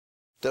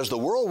Does the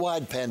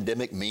worldwide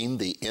pandemic mean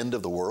the end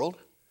of the world?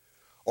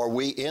 Are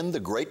we in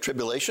the Great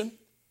Tribulation?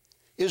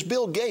 Is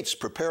Bill Gates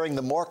preparing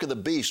the mark of the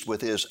beast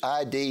with his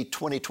ID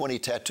 2020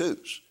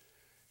 tattoos?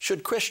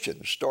 Should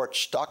Christians start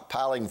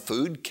stockpiling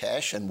food,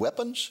 cash, and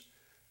weapons?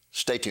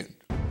 Stay tuned.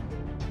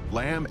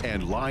 Lamb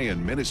and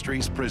Lion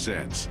Ministries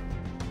presents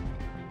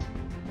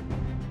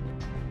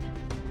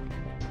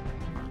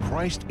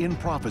Christ in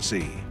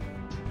Prophecy,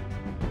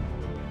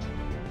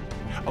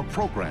 a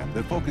program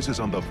that focuses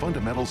on the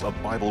fundamentals of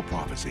Bible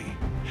prophecy,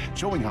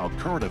 showing how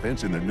current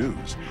events in the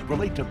news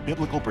relate to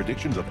biblical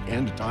predictions of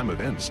end-time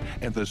events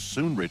and the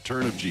soon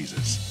return of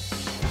Jesus.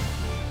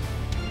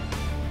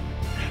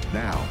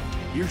 Now,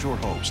 here's your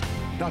host,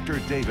 Dr.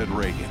 David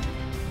Reagan.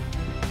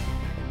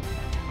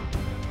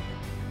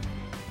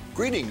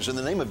 Greetings in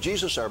the name of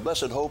Jesus, our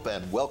blessed hope,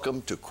 and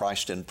welcome to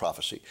Christ in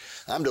Prophecy.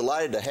 I'm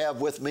delighted to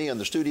have with me in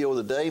the studio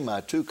today my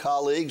two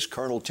colleagues,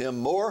 Colonel Tim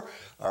Moore,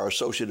 our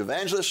Associate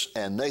Evangelist,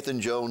 and Nathan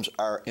Jones,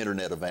 our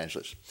Internet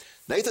Evangelist.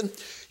 Nathan,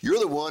 you're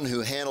the one who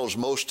handles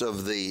most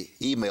of the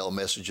email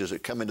messages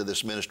that come into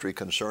this ministry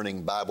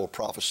concerning Bible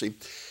prophecy.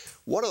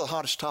 What are the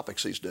hottest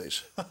topics these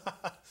days?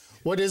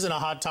 What isn't a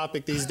hot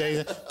topic these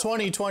days?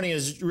 2020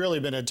 has really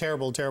been a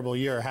terrible, terrible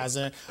year,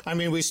 hasn't it? I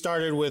mean, we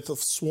started with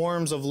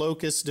swarms of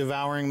locusts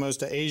devouring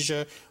most of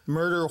Asia,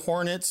 murder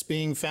hornets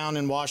being found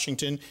in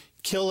Washington,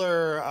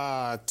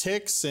 killer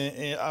ticks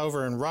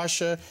over in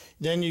Russia.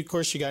 Then, of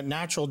course, you got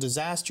natural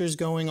disasters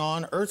going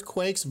on,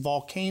 earthquakes,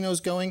 volcanoes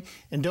going,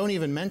 and don't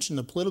even mention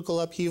the political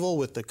upheaval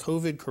with the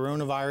COVID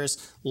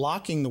coronavirus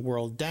locking the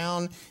world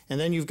down. And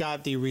then you've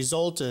got the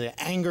result of the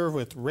anger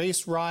with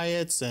race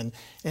riots and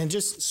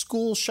just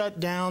school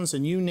shutdowns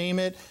and you name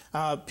it.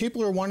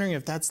 People are wondering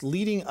if that's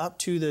leading up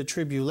to the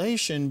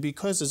tribulation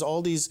because as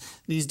all these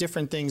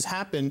different things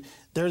happen,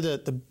 they're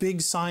the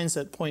big signs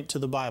that point to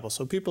the Bible.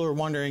 So people are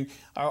wondering,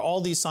 are all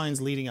these signs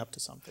leading up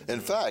to something? In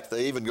fact,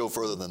 they even go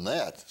further than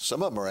that.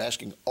 Some of them are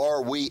asking,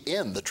 are we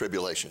in the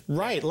tribulation?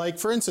 Right. Like,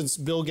 for instance,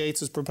 Bill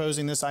Gates is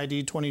proposing this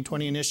ID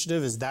 2020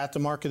 initiative. Is that the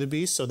mark of the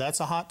beast? So that's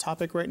a hot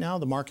topic right now,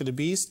 the mark of the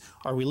beast.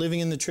 Are we living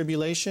in the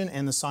tribulation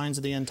and the signs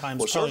of the end times?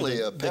 Well, certainly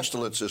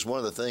pestilence is one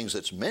of the things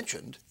that's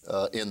mentioned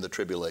in the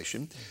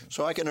tribulation.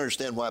 So I can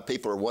understand why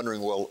people are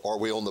wondering, well, are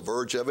we on the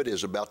verge of it?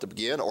 Is it about to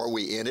begin? Are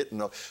we in it?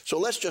 No. So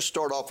let's just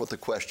start off with the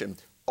question,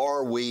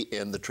 are we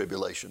in the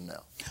tribulation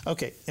now?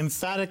 Okay,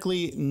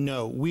 emphatically,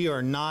 no, we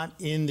are not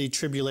in the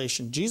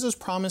tribulation. Jesus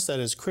promised that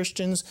as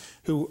Christians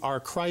who are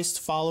Christ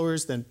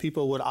followers, then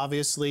people would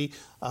obviously,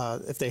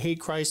 if they hate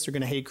Christ, they're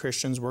going to hate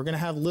Christians. We're going to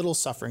have little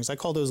sufferings. I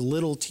call those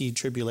little t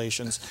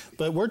tribulations.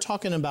 But we're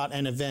talking about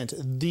an event,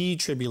 the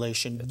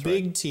tribulation, that's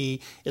big right.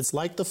 T. It's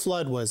like the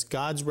flood was,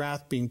 God's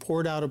wrath being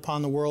poured out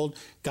upon the world.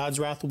 God's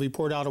wrath will be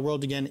poured out on the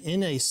world again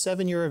in a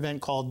 7-year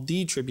event called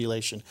the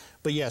tribulation.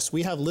 But yes,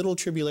 we have little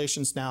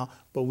tribulations now,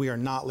 but we are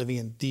not living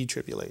in the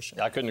tribulation.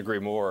 I couldn't agree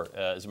more.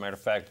 As a matter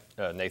of fact,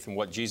 Nathan,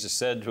 what Jesus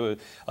said to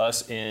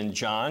us in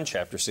John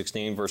chapter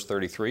 16, verse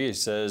 33, he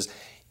says,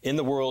 in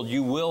the world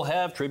you will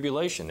have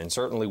tribulation. And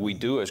certainly we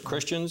do as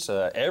Christians.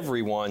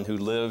 Everyone who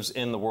lives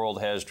in the world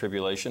has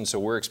tribulation. So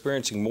we're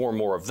experiencing more and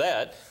more of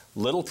that,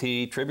 little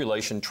t,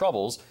 tribulation,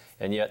 troubles,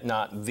 and yet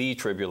not the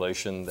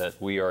tribulation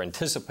that we are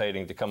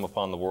anticipating to come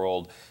upon the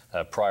world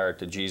prior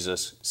to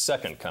Jesus'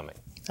 second coming.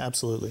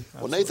 Absolutely.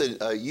 Well, Nathan,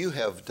 you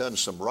have done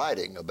some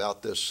writing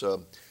about this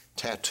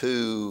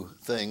tattoo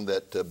thing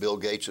that Bill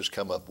Gates has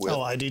come up with.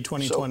 Oh, ID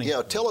 2020. So,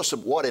 yeah, tell us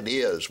what it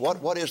is.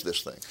 What is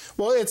this thing?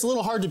 Well, it's a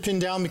little hard to pin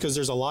down because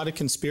there's a lot of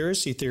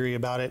conspiracy theory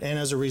about it. And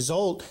as a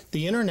result,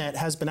 the internet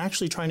has been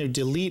actually trying to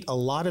delete a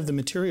lot of the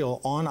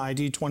material on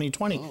ID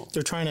 2020. Oh.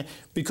 They're trying to,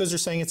 because they're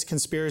saying it's a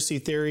conspiracy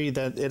theory,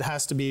 that it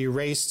has to be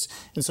erased.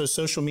 And so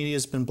social media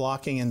has been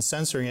blocking and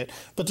censoring it.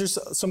 But there's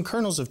some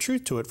kernels of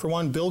truth to it. For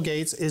one, Bill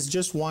Gates is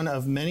just one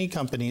of many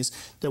companies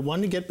that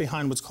want to get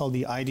behind what's called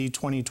the ID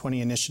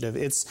 2020 initiative.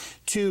 It's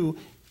to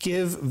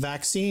give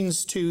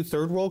vaccines to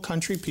third world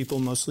country people,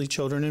 mostly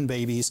children and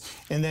babies,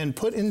 and then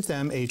put in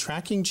them a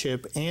tracking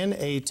chip and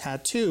a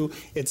tattoo.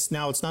 It's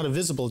not a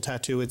visible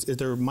tattoo.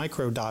 They're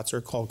micro dots, or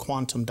called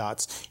quantum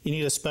dots. You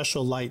need a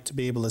special light to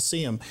be able to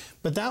see them.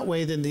 But that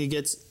way, then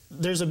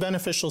there's a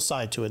beneficial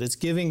side to it. It's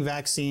giving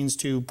vaccines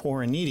to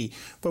poor and needy.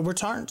 But we're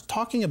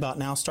talking about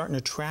now starting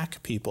to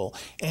track people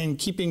and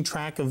keeping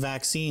track of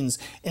vaccines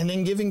and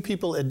then giving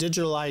people a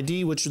digital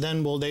ID, which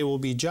then they will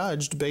be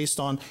judged based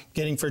on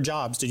getting for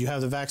jobs. Did you have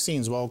the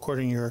vaccines? Well,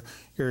 according to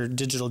your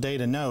digital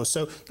data, no.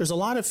 So there's a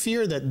lot of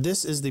fear that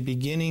this is the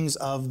beginnings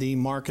of the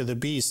mark of the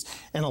beast.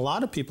 And a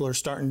lot of people are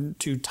starting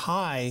to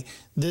tie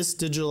this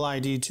digital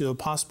ID to a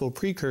possible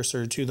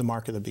precursor to the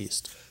mark of the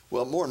beast.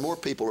 Well, more and more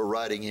people are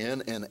writing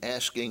in and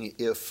asking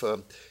if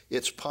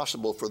it's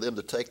possible for them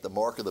to take the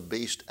mark of the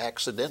beast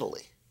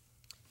accidentally.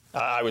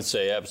 I would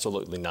say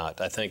absolutely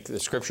not. I think the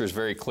Scripture is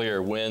very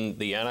clear. When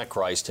the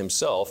Antichrist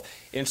himself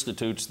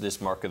institutes this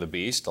mark of the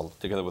beast,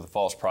 together with the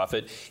false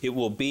prophet, it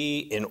will be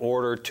in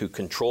order to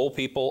control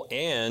people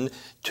and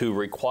to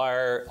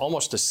require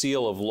almost a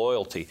seal of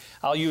loyalty.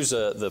 I'll use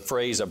the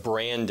phrase a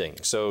branding.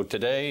 So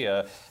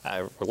today,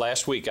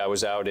 last week, I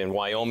was out in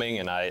Wyoming,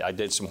 and I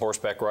did some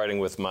horseback riding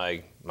with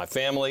my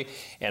family,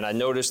 and I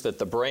noticed that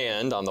the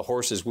brand on the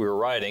horses we were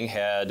riding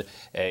had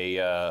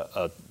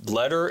a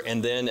letter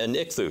and then an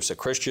ichthus, a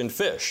Christian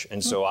fish.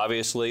 And so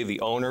obviously the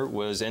owner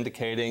was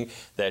indicating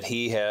that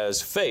he has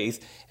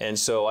faith. And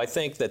so I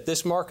think that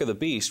this mark of the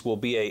beast will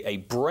be a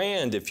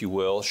brand, if you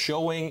will,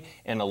 showing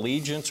an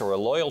allegiance or a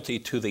loyalty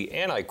to the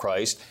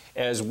Antichrist,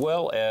 as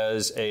well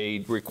as a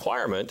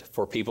requirement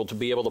for people to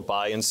be able to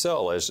buy and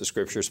sell, as the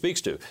Scripture speaks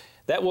to.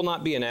 That will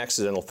not be an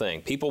accidental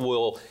thing. People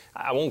will,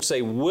 I won't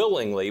say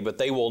willingly, but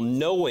they will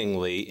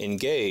knowingly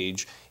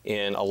engage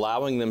in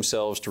allowing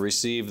themselves to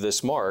receive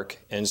this mark.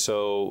 And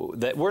so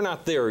that we're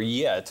not there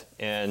yet,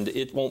 and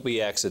it won't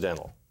be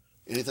accidental.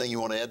 Anything you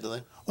want to add to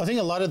that? Well, I think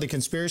a lot of the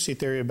conspiracy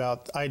theory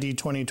about ID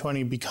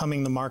 2020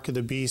 becoming the mark of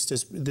the beast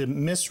is the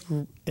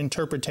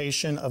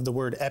misinterpretation of the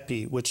word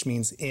epi, which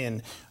means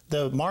in.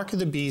 The mark of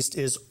the beast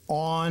is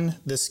on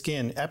the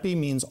skin. Epi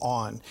means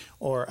on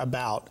or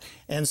about.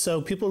 And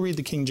so people read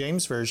the King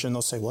James Version,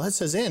 they'll say, well, it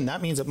says in.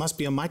 That means it must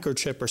be a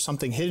microchip or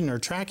something hidden or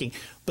tracking.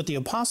 But the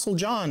Apostle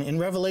John in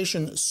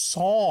Revelation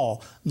saw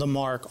the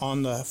mark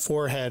on the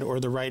forehead or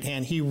the right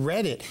hand. He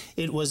read it.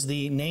 It was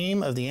the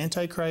name of the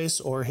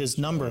Antichrist or his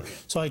number.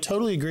 So I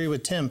totally agree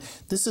with Tim.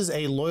 This is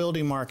a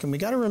loyalty mark. And we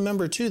got to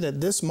remember, too, that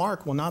this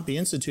mark will not be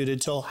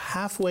instituted till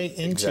halfway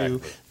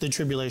into the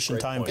tribulation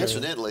time period.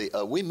 Incidentally,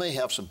 we may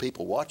have some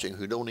people watching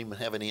who don't even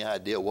have any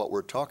idea what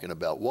we're talking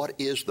about. What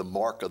is the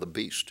mark of the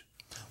beast?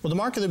 Well, the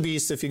mark of the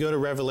beast, if you go to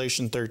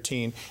Revelation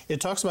 13, it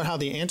talks about how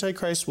the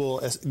Antichrist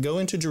will go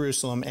into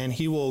Jerusalem and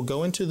he will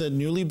go into the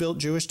newly built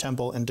Jewish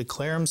temple and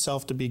declare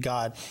himself to be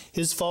God.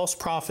 His false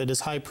prophet,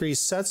 his high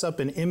priest, sets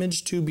up an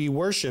image to be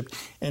worshipped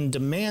and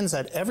demands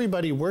that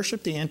everybody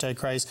worship the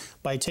Antichrist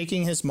by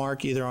taking his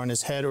mark either on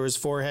his head or his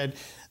forehead.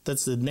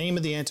 That's the name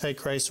of the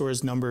Antichrist or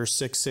his number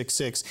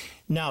 666.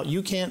 Now,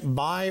 you can't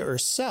buy or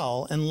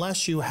sell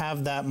unless you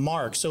have that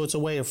mark. So it's a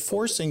way of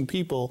forcing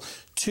people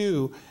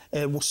to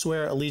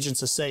swear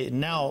allegiance to Satan.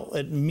 Now,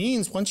 it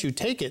means once you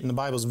take it, and the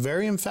Bible is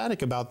very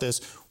emphatic about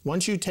this,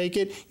 once you take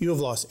it, you have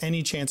lost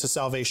any chance of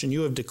salvation.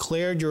 You have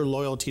declared your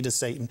loyalty to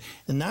Satan.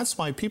 And that's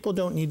why people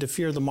don't need to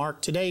fear the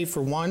mark today.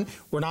 For one,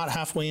 we're not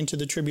halfway into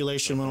the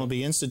tribulation when it'll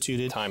be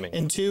instituted. Timing.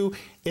 And two,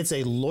 it's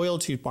a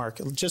loyalty mark.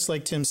 Just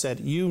like Tim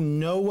said, you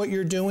know what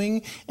you're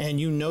doing and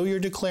you know you're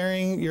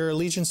declaring your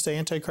allegiance to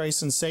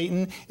Antichrist and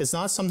Satan. It's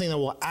not something that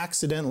will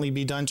accidentally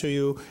be done to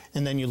you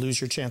and then you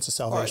lose your chance of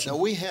salvation. All right,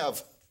 now we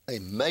have a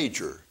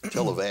major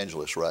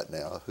televangelist right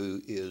now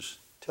who is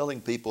telling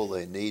people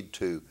they need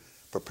to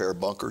prepare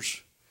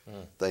bunkers.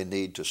 They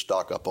need to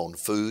stock up on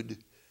food,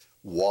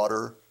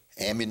 water,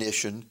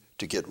 ammunition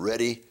to get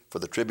ready for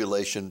the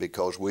tribulation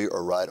because we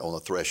are right on the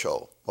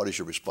threshold. What is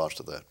your response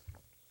to that?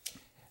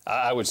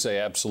 I would say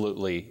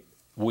absolutely.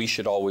 We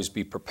should always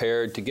be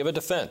prepared to give a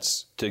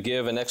defense, to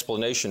give an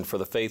explanation for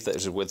the faith that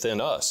is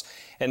within us.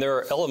 And there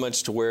are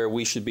elements to where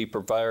we should be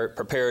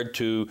prepared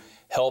to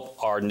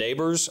help our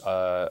neighbors,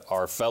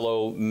 our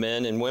fellow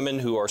men and women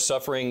who are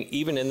suffering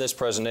even in this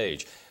present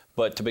age.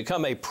 But to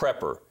become a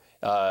prepper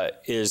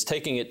is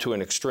taking it to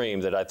an extreme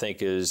that I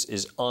think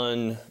is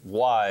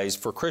unwise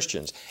for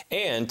Christians.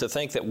 And to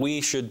think that we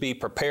should be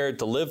prepared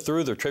to live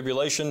through the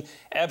tribulation,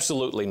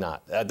 absolutely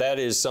not. That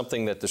is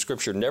something that the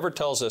Scripture never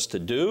tells us to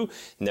do,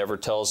 never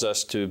tells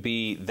us to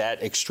be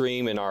that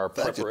extreme in our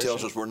preparation. It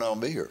tells us we're not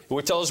going to be here.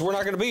 It tells us we're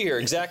not going to be here,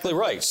 exactly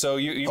right. So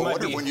you I might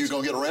wonder be, when you're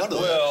going to get around to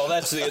that. Well,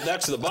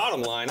 that's the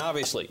bottom line,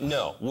 obviously.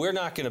 No, we're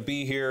not going to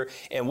be here,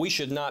 and we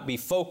should not be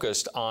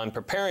focused on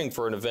preparing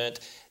for an event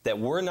that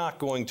we're not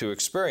going to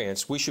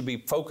experience. We should be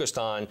focused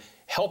on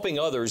helping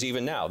others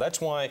even now.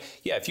 That's why,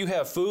 if you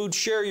have food,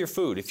 share your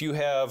food. If you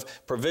have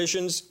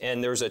provisions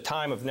and there's a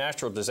time of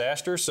natural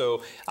disaster,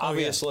 so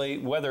obviously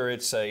whether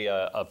it's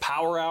a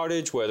power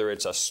outage, whether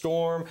it's a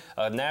storm,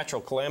 a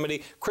natural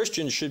calamity,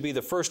 Christians should be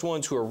the first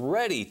ones who are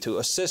ready to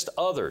assist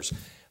others.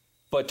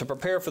 But to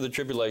prepare for the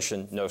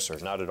tribulation, no, sir,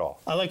 not at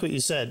all. I like what you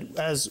said.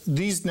 As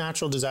these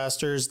natural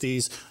disasters,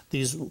 these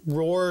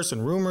roars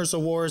and rumors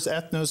of wars,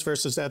 ethnos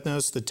versus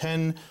ethnos, the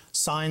 10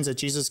 signs that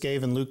Jesus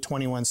gave in Luke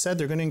 21 said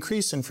they're going to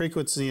increase in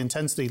frequency,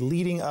 intensity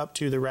leading up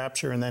to the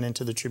rapture and then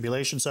into the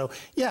tribulation. So,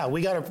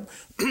 we got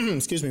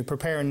to,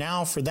 prepare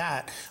now for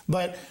that.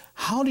 But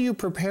how do you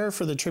prepare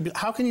for the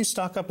tribulation? How can you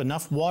stock up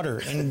enough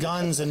water and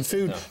guns and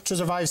food to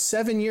survive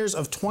 7 years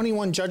of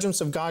 21 judgments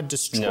of God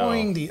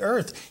destroying the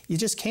earth? You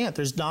just can't.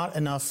 There's not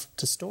enough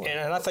to store.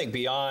 And I think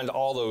beyond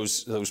all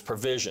those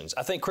provisions,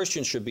 I think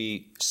Christians should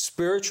be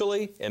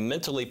spiritually and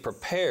mentally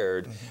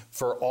prepared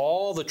for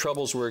all the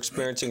troubles we're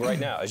experiencing right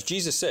now. As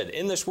Jesus said,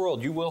 in this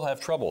world you will have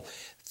trouble.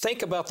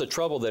 Think about the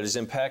trouble that is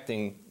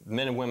impacting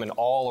men and women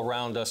all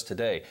around us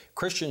today.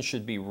 Christians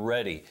should be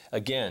ready,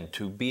 again,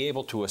 to be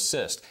able to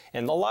assist.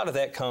 And a lot of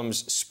that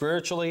comes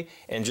spiritually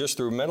and just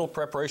through mental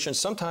preparation,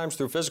 sometimes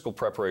through physical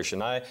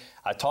preparation. I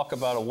talk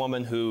about a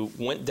woman who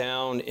went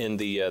down in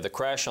the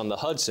crash on the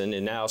Hudson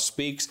and now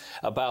speaks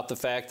about the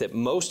fact that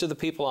most of the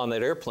people on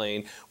that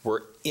airplane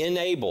were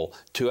unable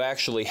to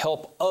actually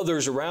help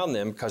others around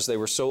them because they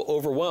were so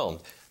overwhelmed.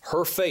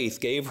 Her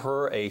faith gave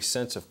her a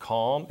sense of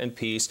calm and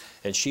peace,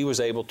 and she was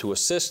able to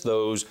assist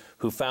those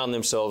who found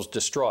themselves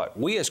distraught.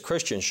 We as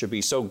Christians should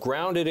be so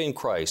grounded in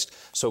Christ,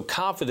 so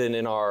confident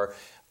in our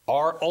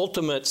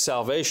ultimate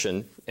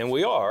salvation, and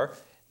we are,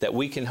 that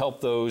we can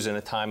help those in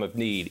a time of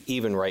need,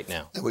 even right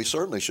now. And we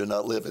certainly should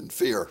not live in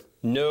fear.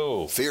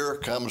 No. Fear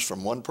comes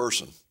from one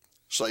person,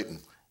 Satan.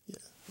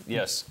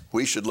 Yes.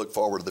 We should look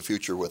forward to the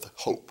future with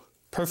hope.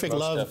 Perfect Most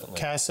love definitely.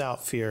 casts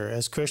out fear.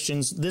 As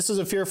Christians, this is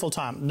a fearful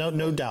time,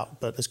 no doubt.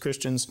 But as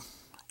Christians,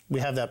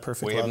 we have that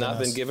perfect love. We have not in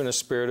been us. given a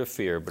spirit of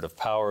fear, but of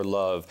power,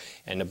 love,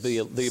 and the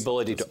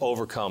ability to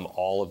overcome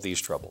all of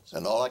these troubles.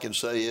 And all I can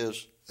say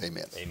is,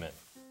 amen. Amen.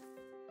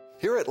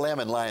 Here at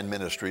Lamb and Lion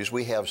Ministries,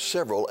 we have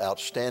several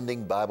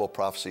outstanding Bible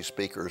prophecy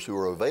speakers who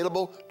are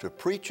available to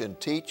preach and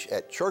teach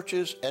at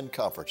churches and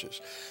conferences.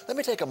 Let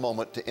me take a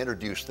moment to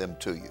introduce them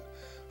to you.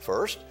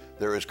 First,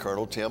 there is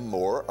Colonel Tim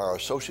Moore, our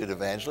Associate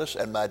Evangelist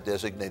and my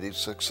designated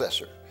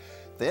successor.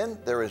 Then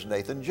there is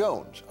Nathan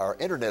Jones, our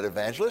Internet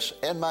Evangelist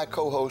and my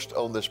co-host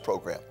on this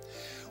program.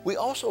 We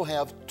also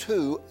have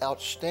two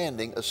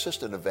outstanding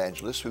Assistant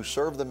Evangelists who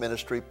serve the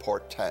ministry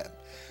part-time.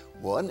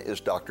 One is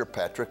Dr.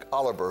 Patrick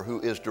Oliver,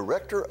 who is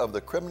Director of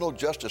the Criminal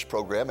Justice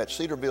Program at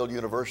Cedarville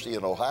University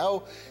in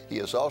Ohio. He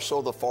is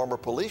also the former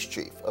police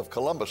chief of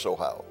Columbus,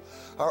 Ohio.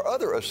 Our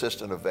other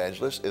assistant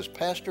evangelist is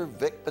Pastor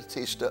Vic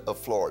Batista of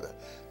Florida.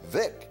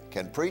 Vic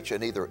can preach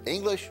in either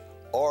English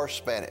or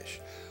Spanish.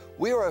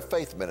 We are a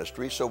faith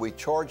ministry, so we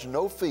charge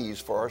no fees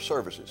for our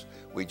services.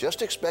 We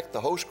just expect the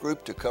host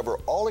group to cover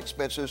all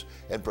expenses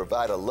and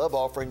provide a love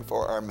offering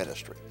for our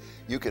ministry.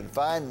 You can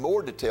find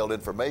more detailed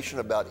information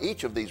about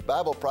each of these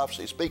Bible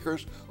prophecy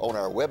speakers on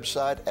our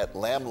website at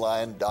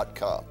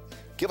lamblion.com.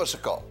 Give us a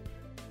call.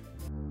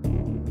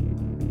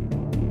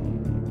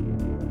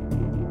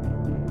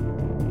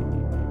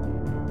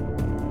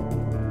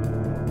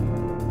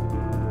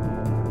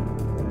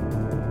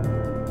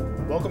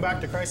 Welcome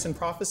back to Christ in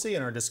Prophecy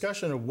and our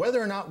discussion of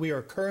whether or not we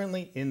are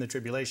currently in the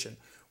tribulation.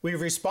 We've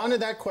responded to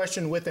that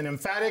question with an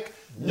emphatic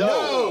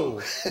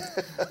no.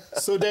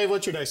 So, Dave,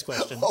 what's your next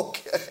question?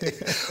 Okay.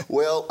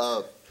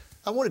 Well,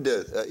 I wanted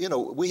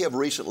to, we have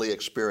recently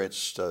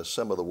experienced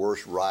some of the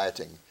worst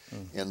rioting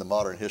in the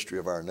modern history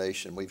of our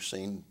nation. We've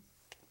seen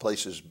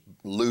places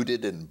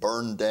looted and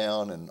burned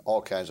down and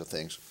all kinds of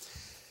things.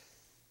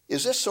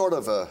 Is this sort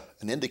of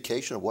an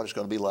indication of what it's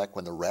going to be like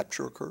when the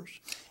rapture occurs?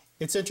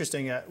 It's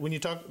interesting. When you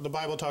talk, the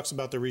Bible talks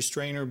about the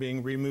restrainer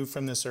being removed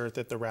from this earth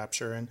at the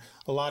rapture, and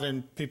a lot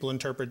of people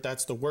interpret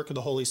that's the work of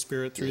the Holy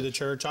Spirit through the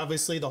church.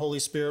 Obviously, the Holy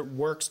Spirit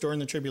works during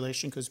the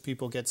tribulation because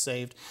people get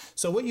saved.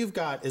 So what you've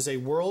got is a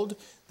world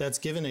that's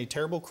given a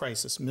terrible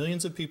crisis.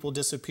 Millions of people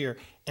disappear,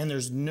 and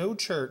there's no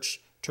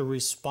church to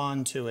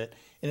respond to it.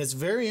 And it's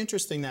very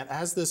interesting that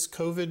as this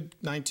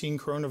COVID-19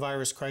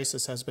 coronavirus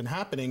crisis has been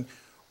happening,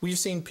 we've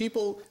seen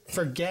people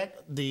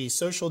forget the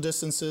social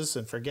distances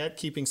and forget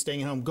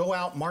staying home, go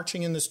out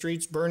marching in the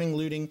streets, burning,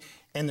 looting,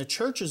 and the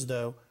churches,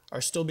 though, are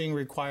still being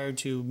required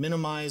to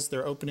minimize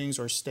their openings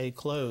or stay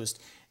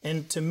closed.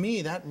 And to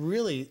me, that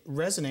really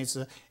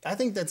resonates. I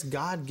think that's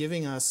God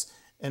giving us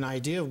an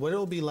idea of what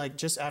it'll be like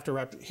just after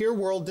rapture. Here,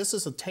 world, this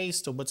is a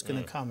taste of what's going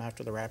to come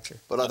after the rapture.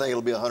 But I think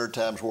it'll be 100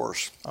 times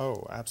worse.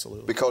 Oh,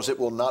 absolutely. Because it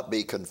will not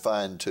be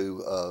confined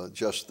to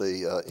just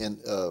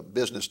the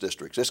business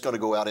districts. It's going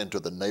to go out into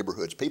the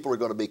neighborhoods. People are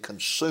going to be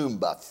consumed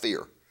by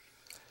fear.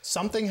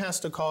 Something has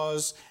to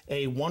cause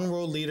a one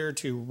world leader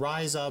to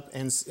rise up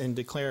and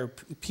declare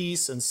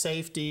peace and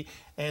safety.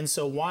 And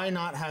so why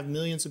not have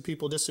millions of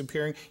people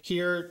disappearing?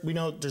 Here, we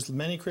know there's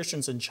many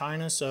Christians in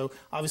China, so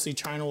obviously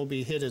China will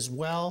be hit as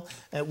well.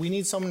 We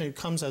need someone who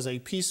comes as a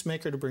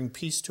peacemaker to bring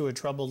peace to a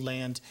troubled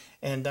land,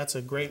 and that's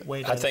a great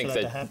way for that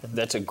to happen.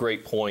 That's a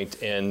great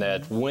point, in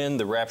that when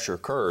the rapture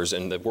occurs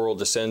and the world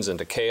descends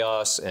into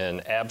chaos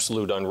and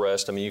absolute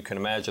unrest, I mean, you can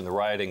imagine the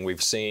rioting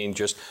we've seen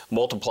just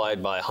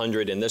multiplied by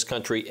 100 in this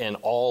country and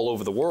all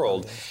over the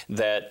world,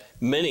 that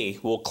many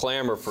will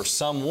clamor for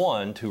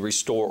someone to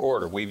restore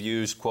order. We've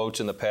used quotes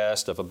in the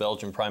past of a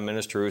Belgian prime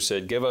minister who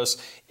said, give us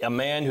a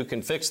man who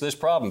can fix this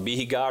problem, be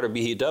he God or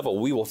be he devil,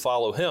 we will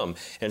follow him.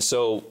 And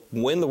so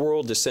when the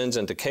world descends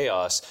into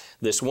chaos,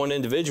 this one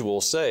individual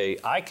will say,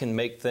 I can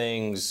make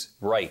things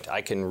right.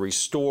 I can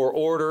restore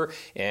order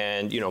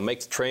and,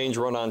 make the trains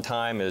run on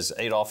time, as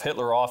Adolf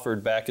Hitler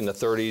offered back in the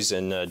 30s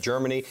in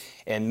Germany.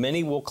 And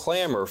many will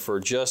clamor for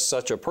just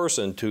such a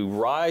person to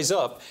rise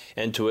up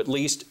and to at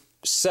least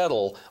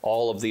settle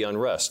all of the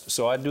unrest.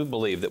 So I do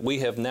believe that we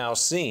have now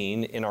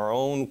seen in our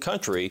own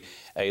country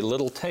a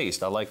little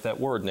taste, I like that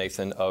word,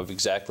 Nathan, of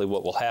exactly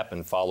what will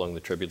happen following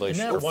the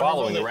tribulation, or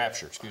following the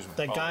rapture, excuse me.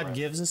 That God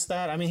gives us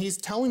that. I mean, he's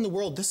telling the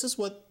world this is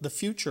what the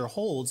future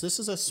holds. This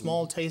is a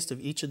small taste of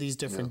each of these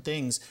different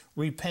things.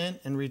 Repent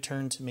and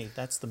return to me.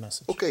 That's the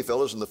message. Okay,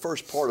 fellas, in the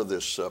first part of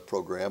this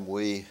program,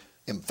 we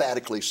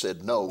emphatically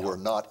said, no, we're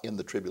not in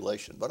the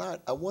tribulation.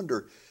 But I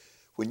wonder,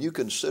 when you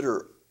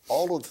consider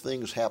all of the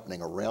things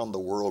happening around the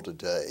world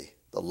today,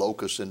 the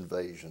locust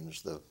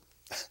invasions, the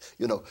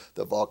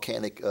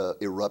volcanic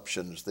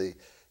eruptions, the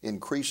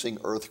increasing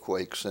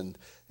earthquakes, and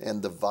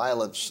the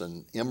violence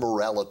and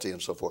immorality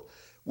and so forth,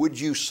 would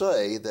you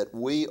say that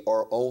we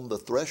are on the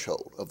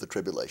threshold of the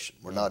tribulation?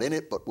 We're not in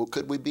it, but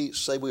could we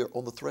say we are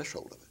on the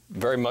threshold of it?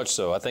 Very much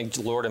so. I think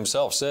the Lord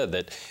himself said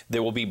that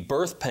there will be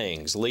birth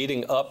pangs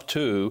leading up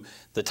to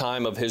the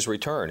time of his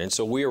return. And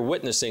so we are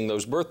witnessing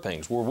those birth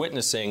pangs. We're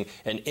witnessing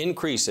an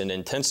increase in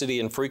intensity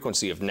and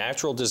frequency of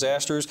natural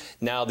disasters.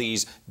 Now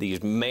these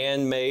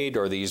man-made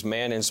or these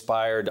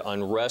man-inspired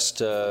unrest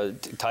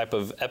type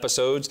of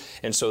episodes.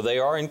 And so they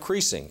are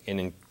increasing in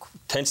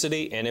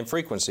intensity and in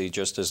frequency,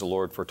 just as the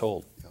Lord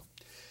foretold.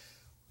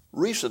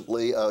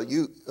 Recently,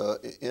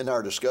 in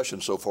our discussion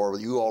so far,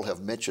 you all have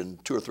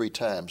mentioned 2 or 3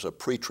 times a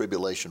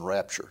pre-tribulation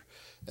rapture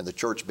and the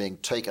church being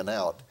taken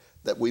out,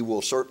 that we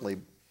will certainly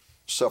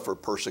suffer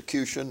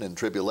persecution and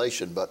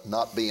tribulation, but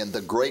not be in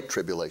the great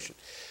tribulation.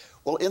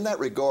 Well, in that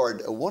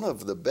regard, one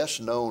of the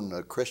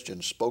best-known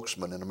Christian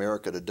spokesmen in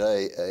America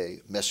today, a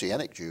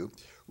Messianic Jew,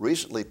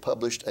 recently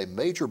published a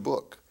major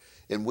book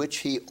in which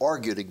he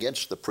argued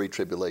against the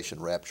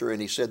pre-tribulation rapture,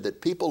 and he said that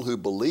people who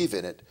believe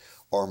in it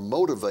are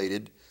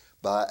motivated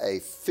by a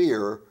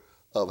fear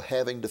of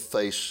having to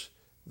face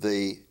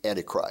the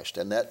Antichrist.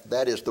 And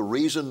that is the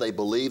reason they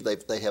believe.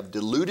 They have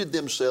deluded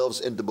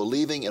themselves into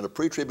believing in a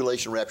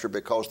pre-tribulation rapture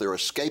because they're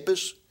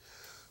escapists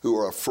who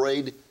are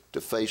afraid to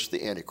face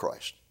the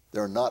Antichrist.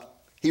 They're not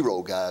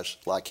hero guys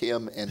like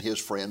him and his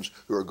friends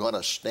who are going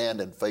to stand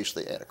and face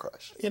the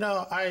Antichrist.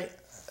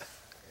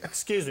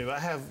 Excuse me, but I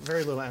have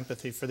very little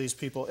empathy for these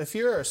people. If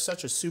you're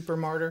such a super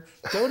martyr,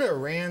 go to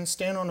Iran,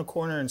 stand on a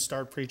corner, and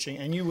start preaching,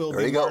 and you will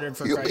be martyred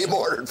for Christ. You'll be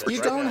martyred for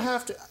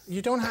Christ.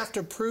 You don't have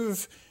to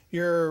prove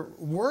your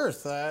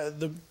worth.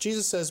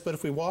 Jesus says, but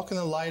if we walk in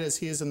the light as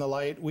he is in the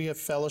light, we have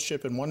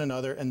fellowship in one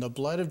another, and the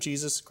blood of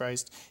Jesus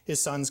Christ,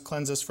 his son,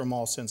 cleanses us from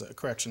all sins.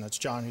 Correction, that's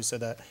John who said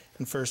that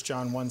in 1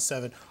 John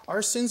 1:7.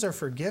 Our sins are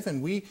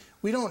forgiven. We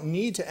don't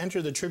need to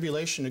enter the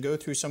tribulation to go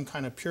through some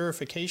kind of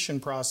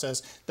purification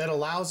process that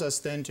allows us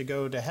then to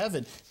go to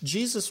heaven.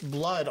 Jesus'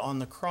 blood on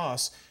the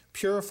cross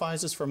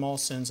purifies us from all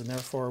sins, and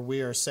therefore we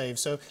are saved.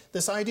 So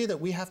this idea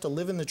that we have to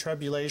live in the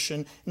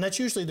tribulation, and that's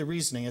usually the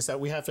reasoning, is that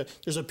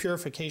there's a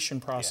purification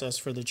process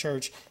for the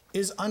church,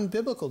 is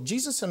unbiblical.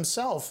 Jesus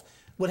himself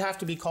would have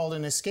to be called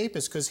an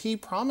escapist because he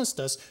promised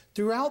us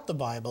throughout the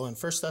Bible in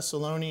 1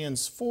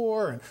 Thessalonians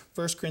 4 and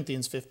 1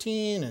 Corinthians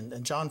 15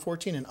 and John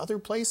 14 and other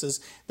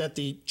places that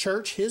the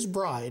church, his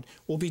bride,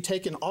 will be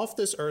taken off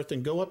this earth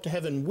and go up to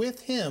heaven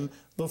with him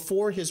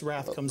before his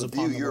wrath comes upon the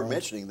world. The view you're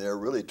mentioning there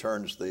really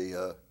turns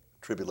the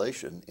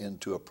tribulation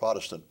into a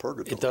Protestant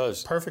purgatory. It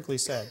does. Perfectly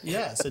said.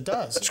 Yes, it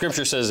does.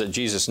 Scripture says that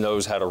Jesus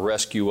knows how to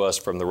rescue us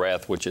from the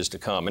wrath which is to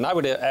come. And I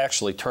would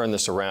actually turn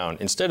this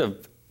around. Instead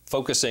of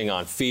focusing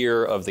on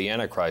fear of the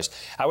Antichrist,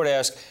 I would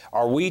ask,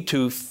 are we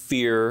to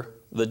fear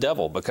the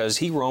devil? Because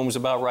he roams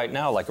about right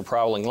now like a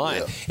prowling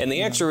lion. Yeah. And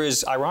the answer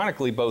is,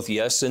 ironically, both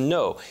yes and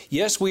no.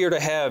 Yes, we are to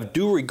have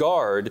due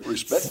regard,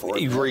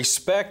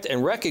 respect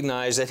and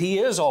recognize that he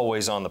is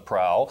always on the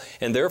prowl,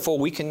 and therefore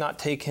we cannot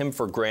take him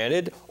for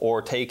granted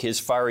or take his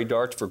fiery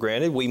darts for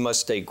granted. We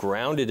must stay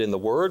grounded in the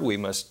Word. We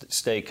must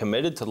stay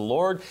committed to the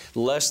Lord,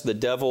 lest the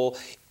devil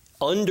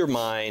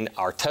undermine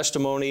our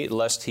testimony,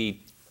 lest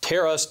he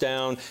tear us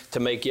down to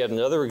make yet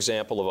another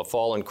example of a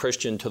fallen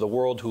Christian to the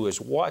world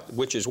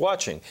which is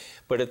watching.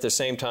 But at the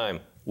same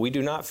time, we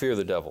do not fear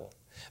the devil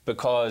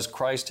because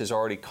Christ has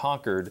already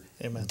conquered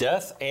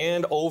death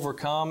and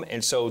overcome.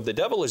 And so the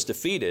devil is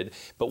defeated,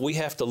 but we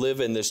have to live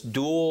in this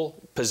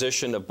dual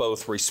position of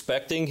both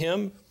respecting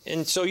him.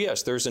 And so,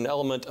 yes, there's an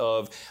element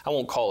of, I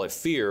won't call it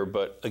fear,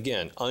 but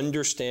again,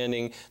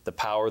 understanding the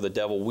power the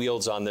devil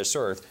wields on this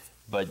earth,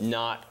 but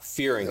not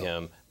fearing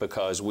him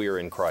because we are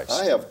in Christ.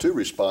 I have 2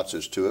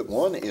 responses to it.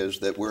 One is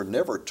that we're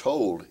never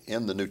told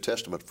in the New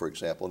Testament, for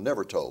example,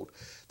 never told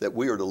that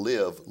we are to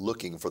live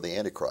looking for the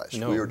Antichrist.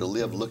 No. We are to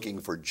live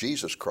looking for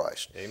Jesus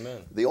Christ.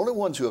 Amen. The only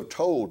ones who have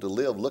told to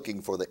live looking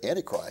for the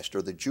Antichrist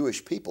are the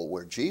Jewish people,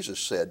 where Jesus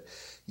said,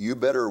 you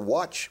better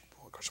watch.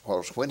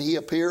 When he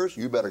appears,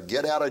 you better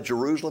get out of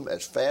Jerusalem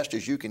as fast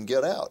as you can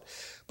get out.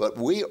 But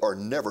we are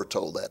never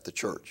told that, the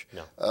church.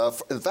 No.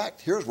 In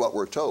fact, here's what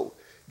we're told.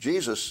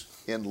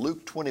 Jesus, in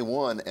Luke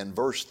 21 and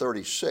verse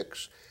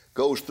 36,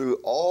 goes through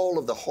all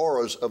of the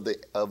horrors of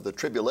the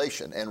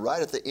tribulation. And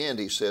right at the end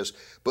he says,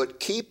 but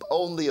keep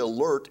on the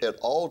alert at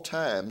all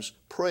times,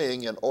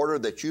 praying in order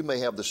that you may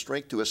have the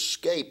strength to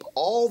escape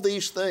all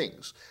these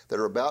things that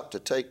are about to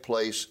take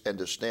place and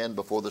to stand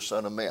before the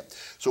Son of Man.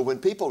 So when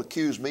people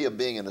accuse me of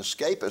being an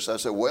escapist, I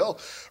say, well,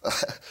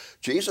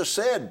 Jesus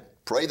said,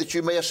 pray that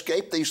you may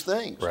escape these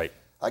things. Right.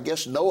 I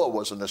guess Noah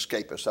was an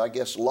escapist. I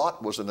guess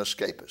Lot was an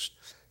escapist.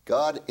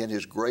 God, in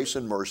His grace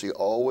and mercy,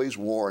 always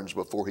warns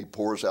before He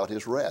pours out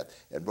His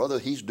wrath. And brother,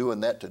 He's doing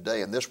that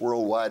today in this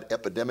worldwide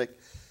epidemic.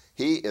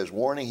 He is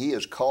warning, He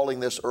is calling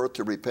this earth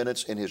to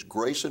repentance. In His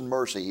grace and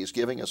mercy, He's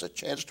giving us a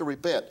chance to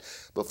repent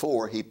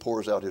before He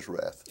pours out His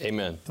wrath.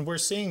 Amen. And we're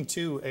seeing,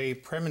 too, a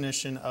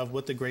premonition of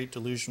what the great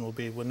delusion will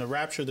be. When the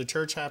rapture of the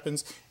church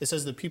happens, it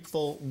says the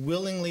people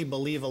willingly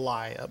believe a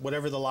lie,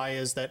 whatever the lie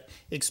is that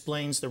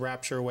explains the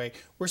rapture away.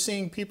 We're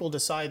seeing people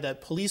decide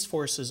that police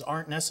forces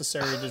aren't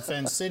necessary to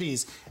defend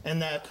cities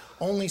and that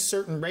only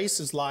certain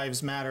races'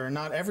 lives matter and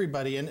not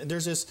everybody. And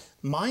there's this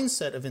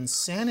mindset of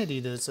insanity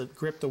that's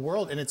gripped the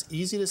world, and it's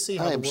easy to see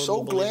how I the am world so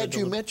will believe glad it.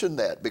 you mentioned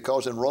that,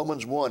 because in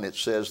Romans 1 it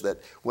says that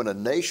when a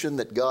nation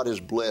that God has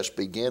blessed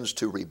begins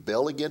to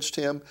rebel against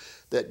Him,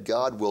 that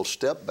God will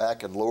step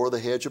back and lower the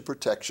hedge of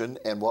protection,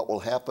 and what will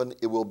happen,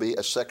 it will be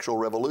a sexual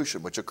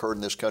revolution, which occurred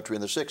in this country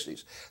in the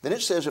 60s. Then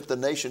it says if the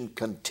nation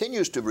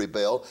continues to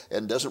rebel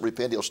and doesn't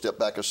repent, He'll step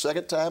back a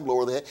second time,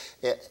 lower the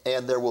hedge,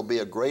 and there will be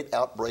a great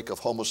outbreak of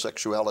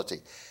homosexuality.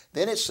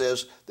 Then it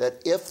says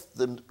that if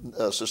the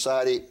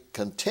society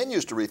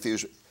continues to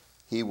refuse,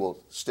 He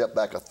will step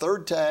back a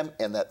third time,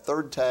 and that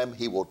third time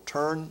He will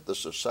turn the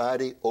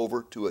society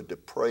over to a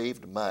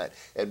depraved mind.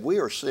 And we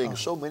are seeing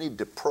so many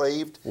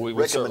depraved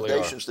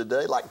recommendations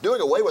today, like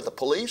doing away with the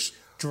police.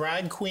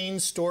 Drag queen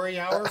story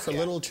hour for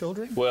little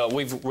children? Well,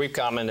 we've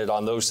commented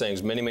on those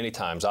things many, many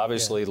times.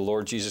 Obviously, the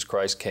Lord Jesus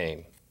Christ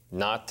came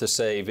not to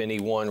save any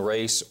one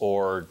race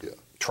or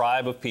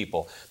tribe of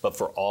people, but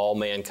for all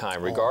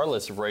mankind,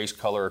 regardless of race,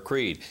 color, or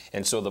creed.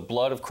 And so the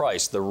blood of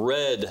Christ, the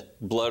red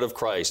blood of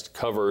Christ,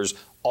 covers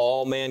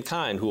all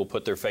mankind who will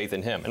put their faith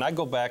in Him. And I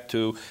go back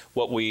to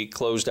what we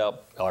closed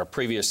out our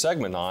previous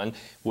segment on,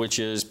 which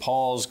is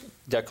Paul's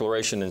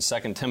declaration in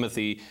 2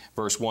 Timothy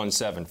verse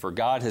 1:7. For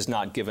God has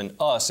not given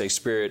us a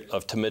spirit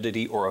of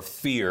timidity or of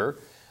fear,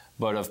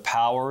 but of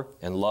power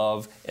and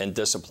love and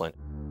discipline.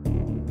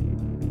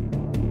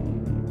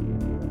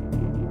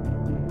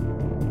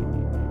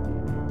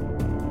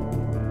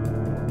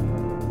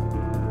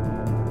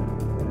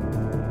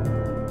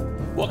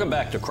 Welcome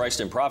back to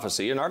Christ in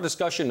Prophecy and our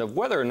discussion of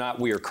whether or not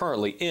we are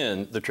currently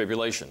in the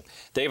tribulation.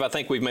 Dave, I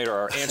think we've made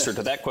our answer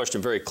to that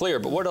question very clear,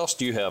 but what else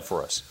do you have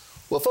for us?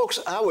 Well, folks,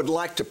 I would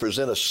like to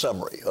present a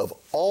summary of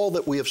all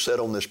that we have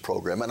said on this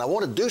program, and I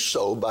want to do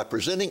so by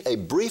presenting a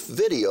brief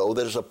video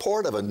that is a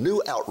part of a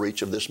new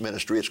outreach of this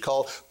ministry. It's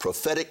called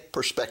Prophetic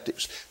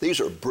Perspectives.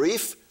 These are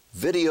brief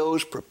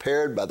videos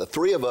prepared by the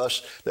three of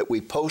us that we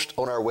post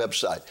on our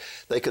website.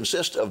 They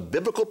consist of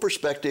biblical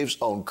perspectives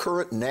on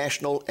current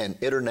national and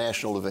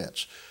international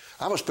events.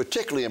 I was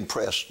particularly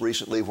impressed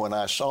recently when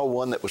I saw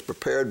one that was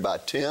prepared by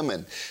Tim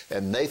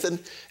and Nathan,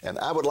 and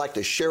I would like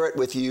to share it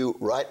with you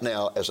right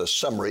now as a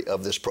summary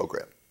of this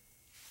program.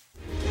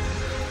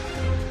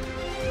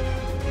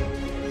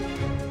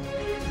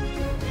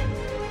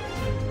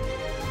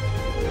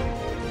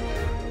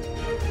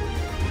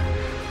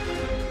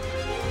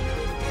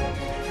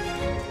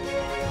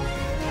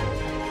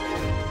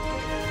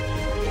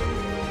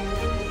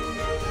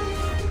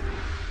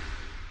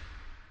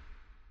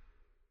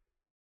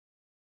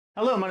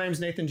 Hello, my name is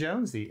Nathan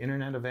Jones, the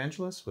Internet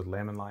Evangelist with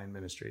Lamb and Lion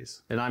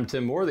Ministries. And I'm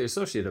Tim Moore, the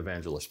Associate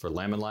Evangelist for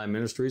Lamb and Lion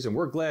Ministries, and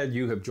we're glad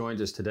you have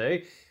joined us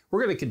today.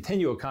 We're going to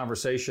continue a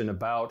conversation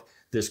about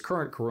this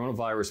current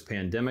coronavirus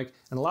pandemic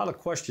and a lot of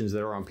questions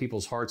that are on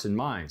people's hearts and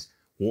minds.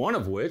 One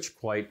of which,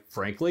 quite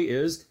frankly,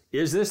 is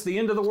this the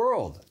end of the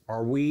world?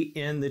 Are we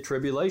in the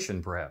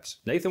tribulation, perhaps?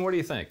 Nathan, what do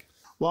you think?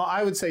 Well,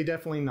 I would say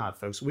definitely not,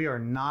 folks. We are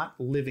not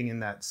living in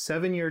that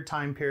 7-year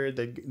time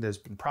period that's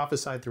been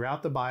prophesied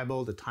throughout the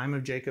Bible, the time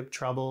of Jacob's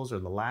troubles or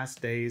the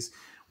last days,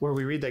 where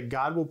we read that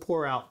God will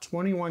pour out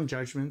 21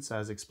 judgments,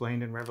 as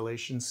explained in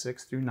Revelation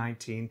 6 through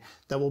 19,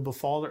 that will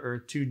befall the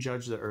earth to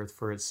judge the earth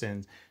for its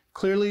sins.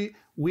 Clearly,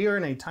 we are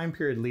in a time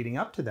period leading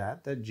up to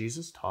that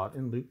Jesus taught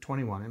in Luke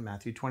 21 and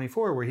Matthew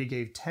 24, where He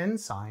gave 10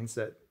 signs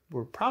that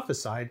were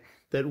prophesied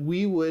that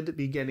we would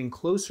be getting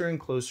closer and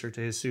closer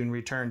to His soon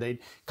return. They'd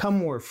come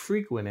more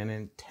frequent and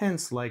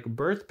intense, like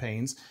birth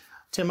pains.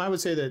 Tim, I would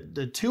say that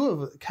the two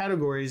of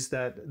categories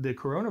that the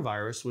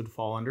coronavirus would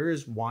fall under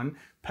is one,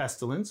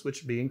 pestilence,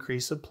 which would be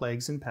increase of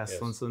plagues and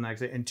pestilence the next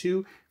day, and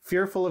two,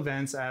 fearful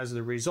events as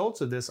the results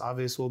of this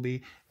obviously will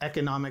be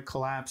economic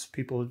collapse,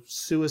 people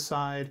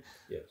suicide.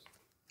 Yes.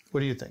 What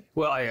do you think?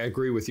 Well, I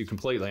agree with you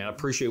completely. And I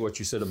appreciate what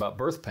you said about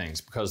birth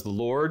pains, because the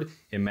Lord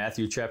in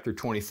Matthew chapter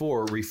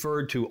 24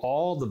 referred to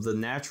all of the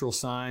natural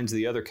signs,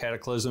 the other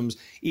cataclysms,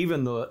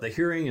 even the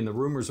hearing and the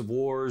rumors of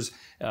wars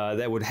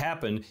that would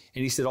happen.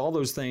 And He said all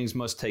those things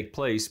must take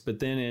place. But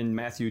then in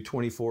Matthew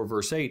 24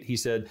 verse 8, He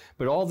said,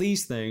 but all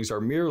these things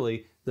are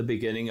merely the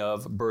beginning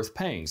of birth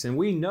pangs. And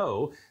we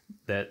know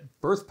that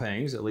birth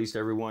pangs, at least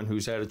everyone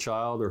who's had a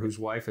child or whose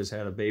wife has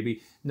had a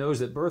baby, knows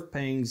that birth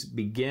pangs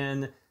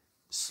begin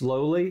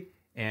slowly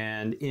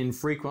and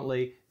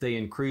infrequently. They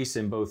increase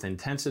in both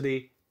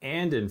intensity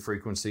and in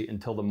frequency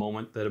until the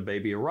moment that a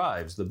baby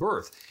arrives, the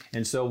birth.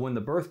 And so when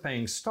the birth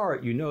pangs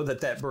start, you know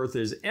that that birth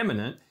is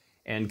imminent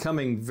and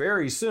coming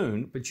very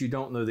soon, but you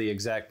don't know the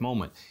exact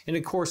moment. And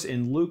of course,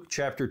 in Luke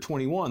chapter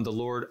 21, the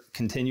Lord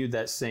continued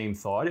that same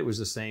thought. It was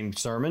the same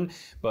sermon,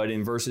 but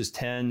in verses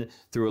 10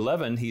 through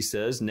 11, he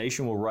says,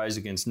 nation will rise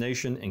against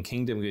nation and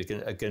kingdom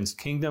against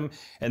kingdom,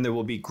 and there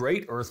will be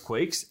great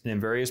earthquakes, and in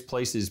various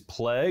places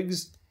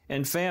plagues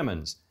and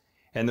famines,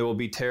 and there will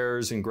be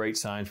terrors and great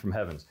signs from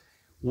heavens.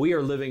 We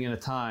are living in a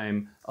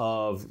time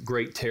of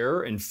great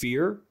terror and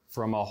fear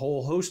from a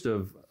whole host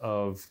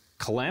of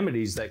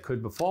calamities that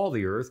could befall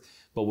the earth,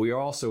 but we are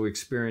also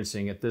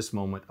experiencing at this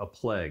moment a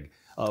plague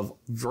of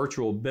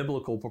virtual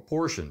biblical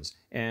proportions.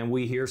 And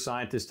we hear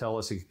scientists tell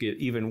us it could get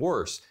even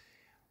worse.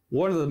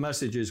 One of the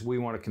messages we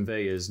want to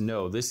convey is,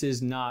 no, this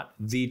is not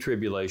the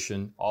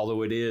tribulation,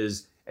 although it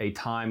is a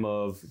time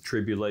of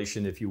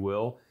tribulation, if you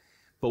will.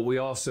 But we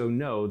also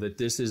know that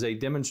this is a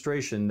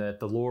demonstration that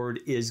the Lord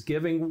is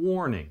giving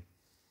warning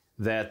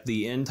that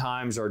the end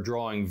times are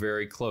drawing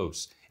very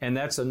close. And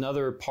that's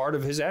another part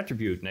of his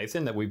attribute,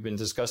 Nathan, that we've been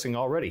discussing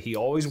already. He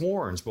always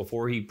warns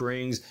before he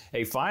brings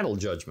a final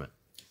judgment.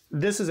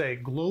 This is a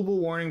global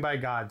warning by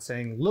God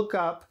saying, look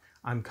up,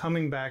 I'm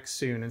coming back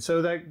soon. And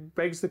so that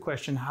begs the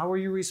question, how are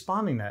you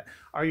responding to that?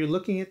 Are you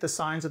looking at the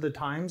signs of the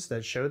times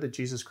that show that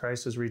Jesus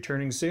Christ is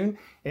returning soon?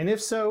 And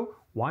if so,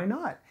 why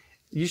not?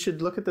 You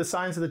should look at the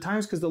signs of the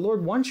times because the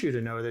Lord wants you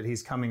to know that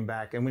he's coming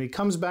back. And when he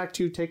comes back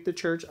to take the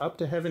church up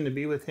to heaven to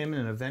be with him in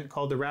an event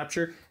called the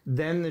rapture,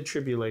 then the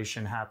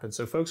tribulation happens.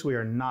 So folks, we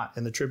are not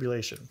in the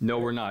tribulation. No,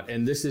 we're not.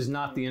 And this is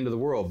not the end of the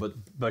world,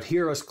 but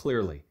hear us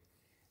clearly.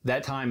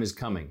 That time is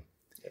coming.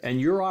 And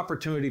your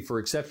opportunity for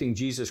accepting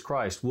Jesus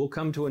Christ will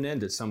come to an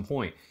end at some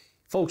point.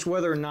 Folks,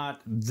 whether or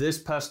not this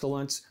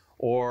pestilence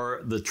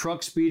or the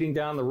truck speeding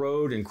down the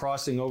road and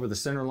crossing over the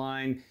center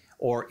line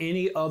or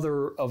any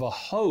other of a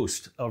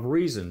host of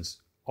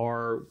reasons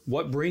are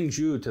what brings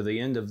you to the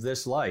end of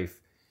this life,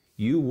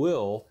 you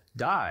will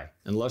die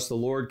unless the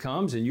Lord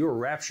comes and you are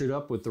raptured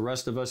up with the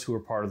rest of us who are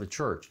part of the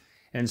church.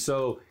 And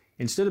so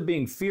instead of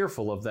being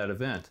fearful of that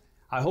event,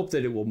 I hope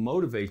that it will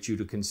motivate you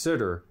to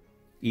consider,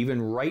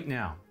 even right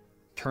now,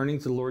 turning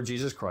to the Lord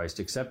Jesus Christ,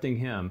 accepting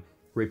him,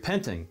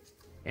 repenting,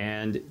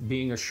 and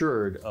being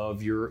assured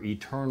of your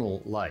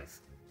eternal life.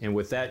 And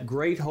with that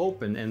great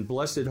hope and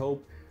blessed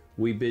hope,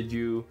 we bid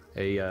you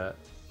a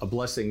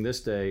blessing this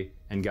day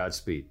and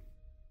Godspeed.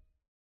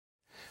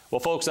 Well,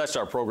 folks, that's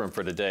our program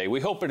for today.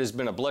 We hope it has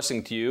been a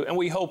blessing to you, and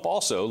we hope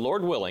also,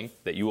 Lord willing,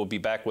 that you will be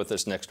back with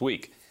us next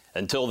week.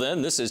 Until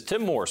then, this is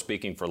Tim Moore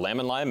speaking for Lamb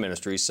and Lion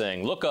Ministries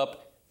saying, look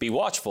up, be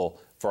watchful,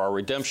 for our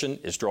redemption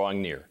is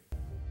drawing near.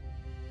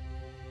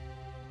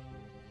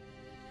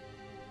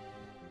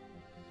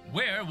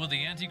 Where will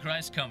the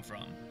Antichrist come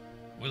from?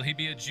 Will he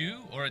be a Jew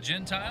or a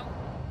Gentile?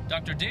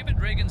 Dr. David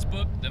Reagan's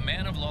book, The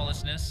Man of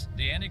Lawlessness,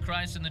 The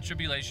Antichrist and the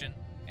Tribulation,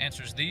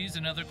 answers these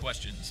and other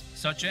questions,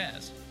 such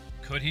as,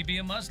 could he be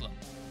a Muslim?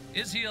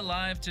 Is he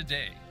alive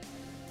today?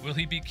 Will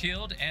he be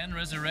killed and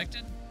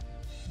resurrected?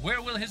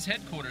 Where will his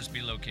headquarters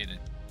be located?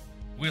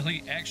 Will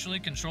he actually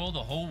control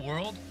the whole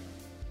world?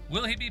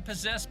 Will he be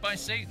possessed by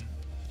Satan?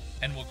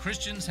 And will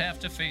Christians have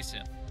to face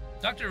him?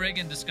 Dr.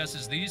 Reagan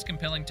discusses these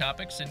compelling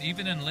topics and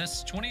even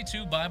enlists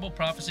 22 Bible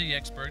prophecy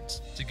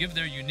experts to give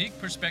their unique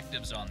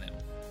perspectives on them.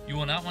 You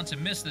will not want to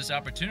miss this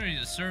opportunity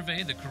to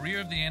survey the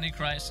career of the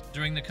Antichrist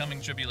during the coming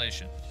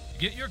tribulation.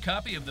 Get your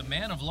copy of The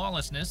Man of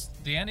Lawlessness,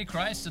 The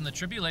Antichrist and the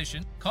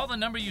Tribulation. Call the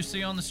number you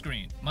see on the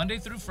screen, Monday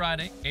through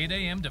Friday, 8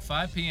 a.m. to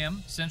 5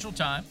 p.m. Central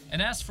Time,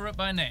 and ask for it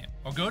by name,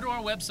 or go to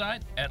our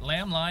website at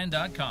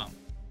lamblion.com.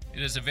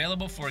 It is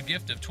available for a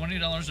gift of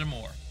 $20 or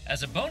more.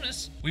 As a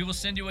bonus, we will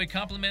send you a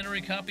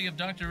complimentary copy of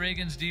Dr.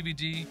 Reagan's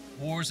DVD,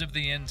 Wars of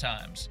the End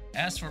Times.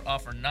 Ask for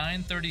offer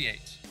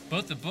 938.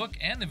 Both the book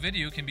and the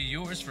video can be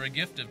yours for a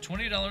gift of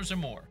 $20 or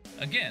more.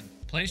 Again,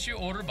 place your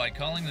order by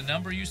calling the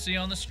number you see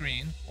on the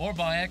screen or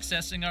by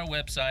accessing our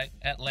website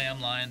at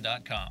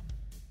lamblion.com.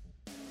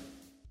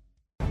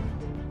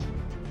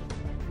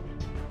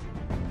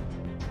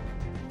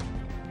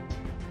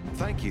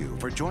 Thank you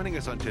for joining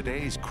us on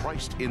today's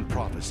Christ in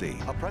Prophecy,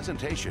 a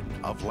presentation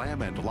of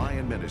Lamb and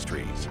Lion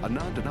Ministries, a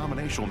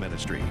non-denominational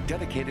ministry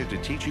dedicated to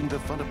teaching the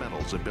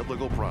fundamentals of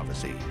biblical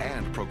prophecy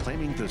and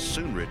proclaiming the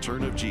soon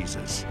return of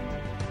Jesus.